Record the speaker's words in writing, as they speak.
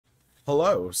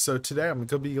Hello, so today I'm going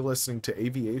to be listening to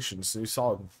Aviation's new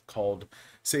song called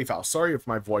Safehouse. Sorry if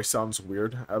my voice sounds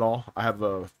weird at all. I have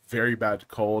a very bad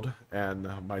cold and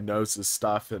my nose is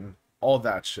stuffed and all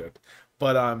that shit.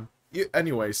 But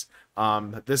anyways,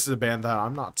 this is a band that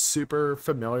I'm not super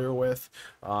familiar with.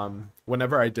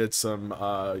 Whenever I did some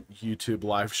YouTube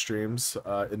live streams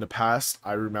in the past,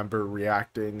 I remember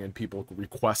reacting and people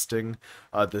requesting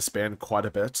this band quite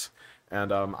a bit.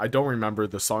 And I don't remember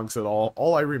the songs at all.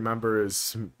 All I remember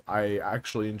is I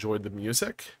actually enjoyed the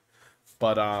music.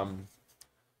 But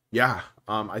yeah,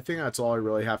 I think that's all I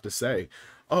really have to say.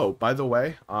 Oh, by the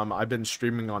way, I've been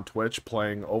streaming on Twitch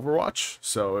playing Overwatch.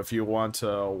 So if you want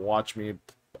to watch me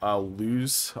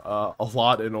lose a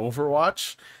lot in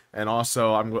Overwatch, and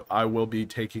also I will be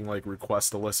taking like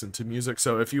requests to listen to music.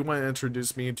 So if you want to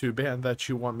introduce me to a band that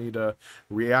you want me to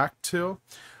react to,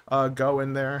 go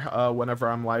in there whenever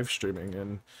I'm live streaming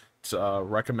and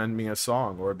recommend me a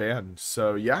song or a band.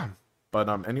 So yeah, but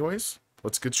anyways,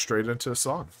 let's get straight into a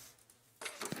song.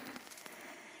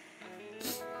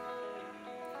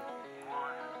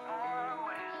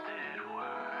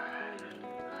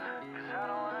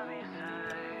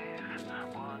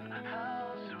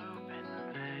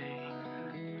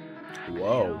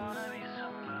 Whoa.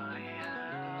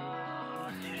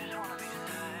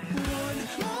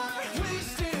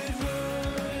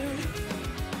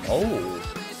 Oh,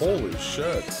 holy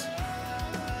shit.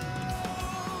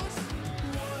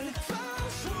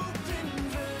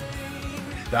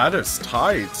 That is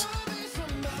tight.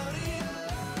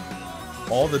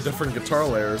 All the different guitar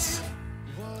layers.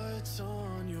 What's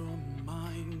on your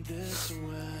mind this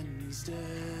Wednesday?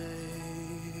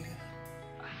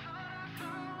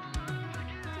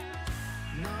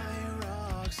 My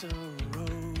rocks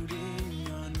eroding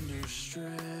under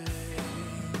strain.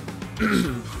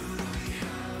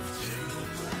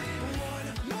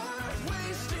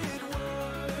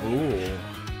 Ooh.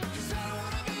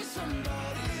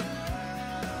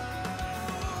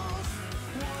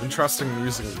 Interesting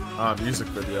music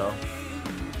video.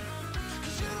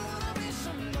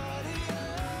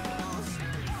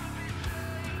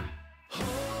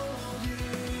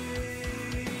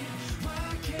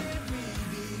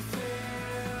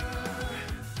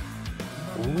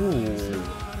 Ooh.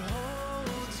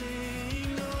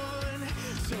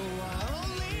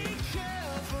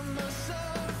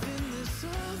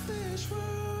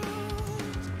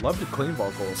 Love the clean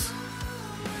vocals.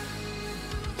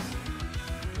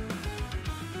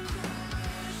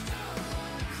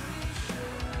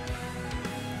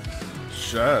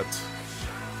 Shit.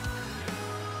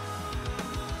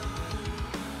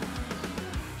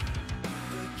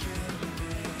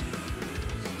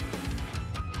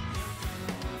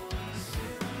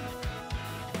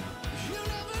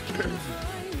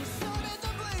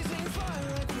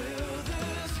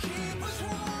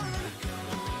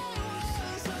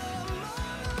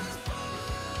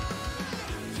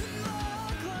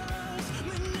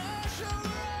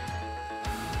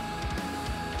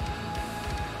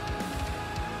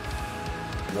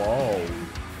 Whoa.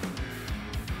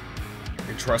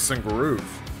 Interesting groove.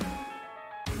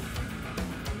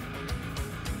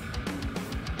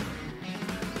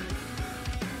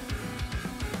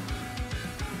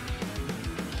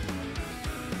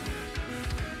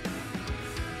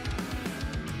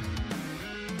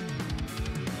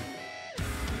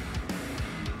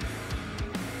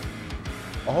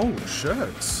 Oh,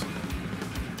 shit.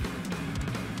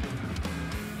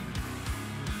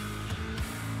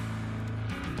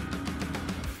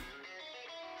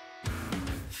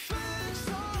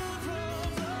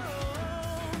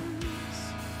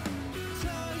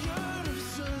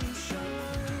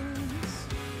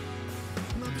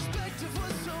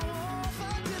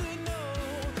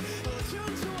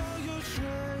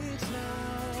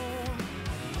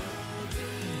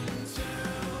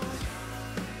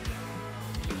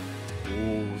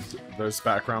 Ooh, those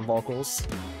background vocals.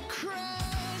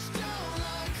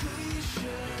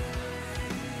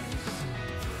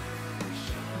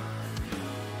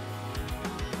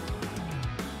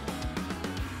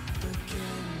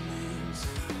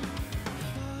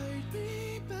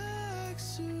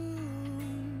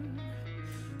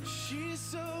 She's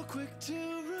so quick to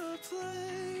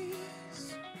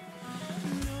replace.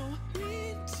 No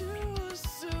need to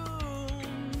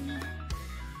assume.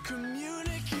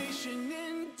 Communication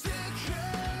in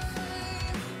decay.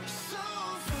 So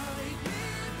fight me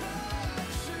back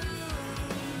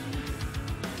soon.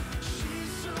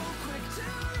 She's so quick to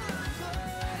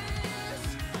replace.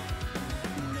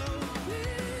 No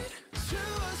need to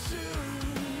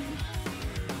assume.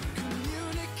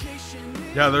 Communication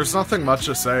in Yeah, there's nothing much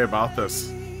to say about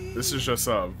this. This is just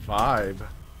a vibe.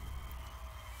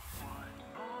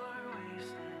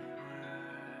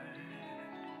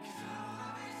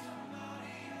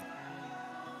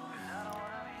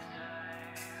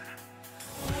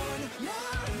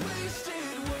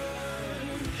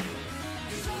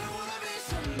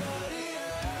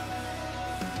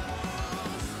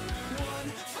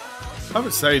 I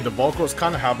would say the vocals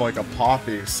kind of have like a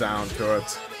poppy sound to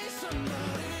it.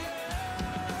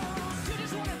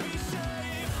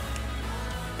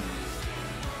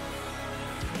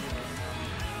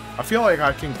 I feel like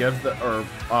I can give the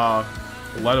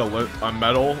let a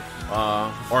metal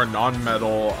or a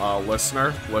non-metal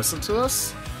listener listen to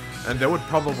this, and they would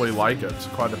probably like it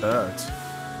quite a bit.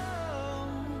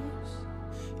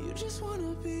 You just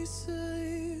wanna be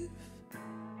safe.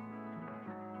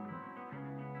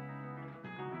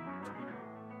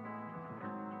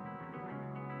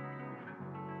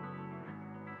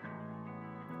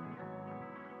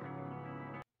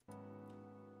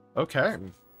 Okay,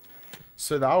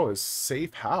 so that was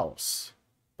Safe House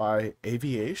by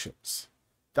Aviations.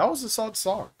 That was a solid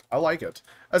song. I like it.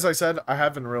 As I said, I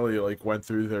haven't really like went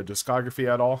through their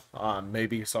discography at all.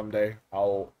 Maybe someday I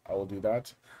will do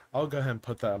that. I'll go ahead and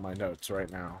put that in my notes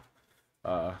right now.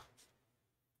 Uh,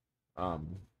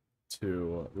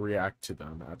 to react to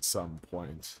them at some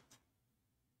point.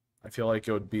 I feel like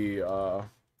it would be a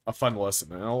fun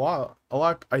listen, and a lot.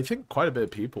 I think quite a bit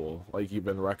of people like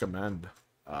even recommend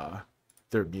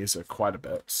their music quite a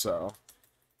bit. So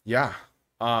yeah,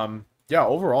 yeah.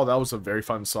 Overall, that was a very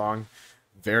fun song.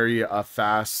 Very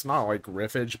fast, not like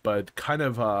riffage, but kind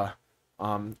of I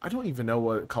don't even know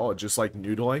what to call it. Just like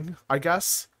noodling, I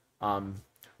guess.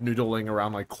 Noodling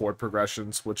around like chord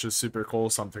progressions, which is super cool.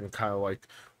 Something kind of like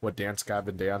what Dance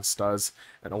Gavin Dance does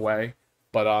in a way.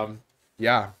 But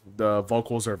yeah, the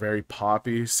vocals are very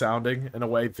poppy sounding in a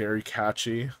way, very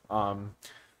catchy.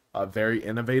 Very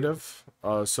innovative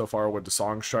so far with the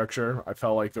song structure. I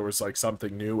felt like there was like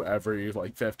something new every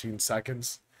like 15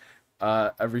 seconds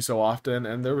every so often,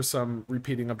 and there was some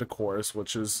repeating of the chorus,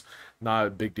 which is not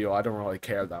a big deal. I don't really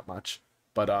care that much.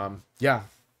 But yeah,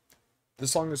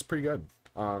 this song is pretty good.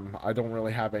 I don't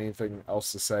really have anything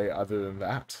else to say other than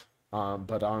that.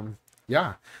 But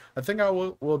yeah, I think I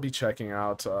will be checking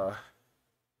out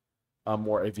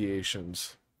more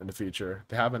Aviations in the future.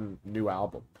 They have a new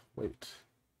album. Wait,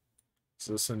 is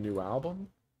this a new album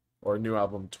or a new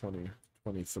album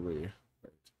 2023?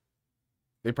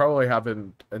 They probably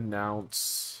haven't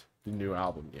announced the new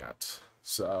album yet.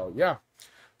 So yeah,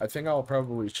 I think I'll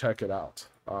probably check it out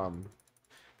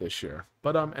this year.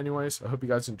 But anyways, I hope you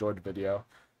guys enjoyed the video.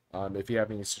 If you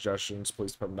have any suggestions,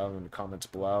 please put them down in the comments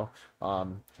below.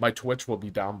 My Twitch will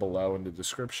be down below in the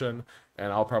description,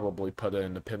 and I'll probably put it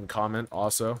in the pinned comment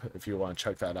also if you want to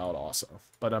check that out also.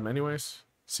 But anyways,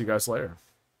 see you guys later.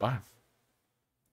 Bye.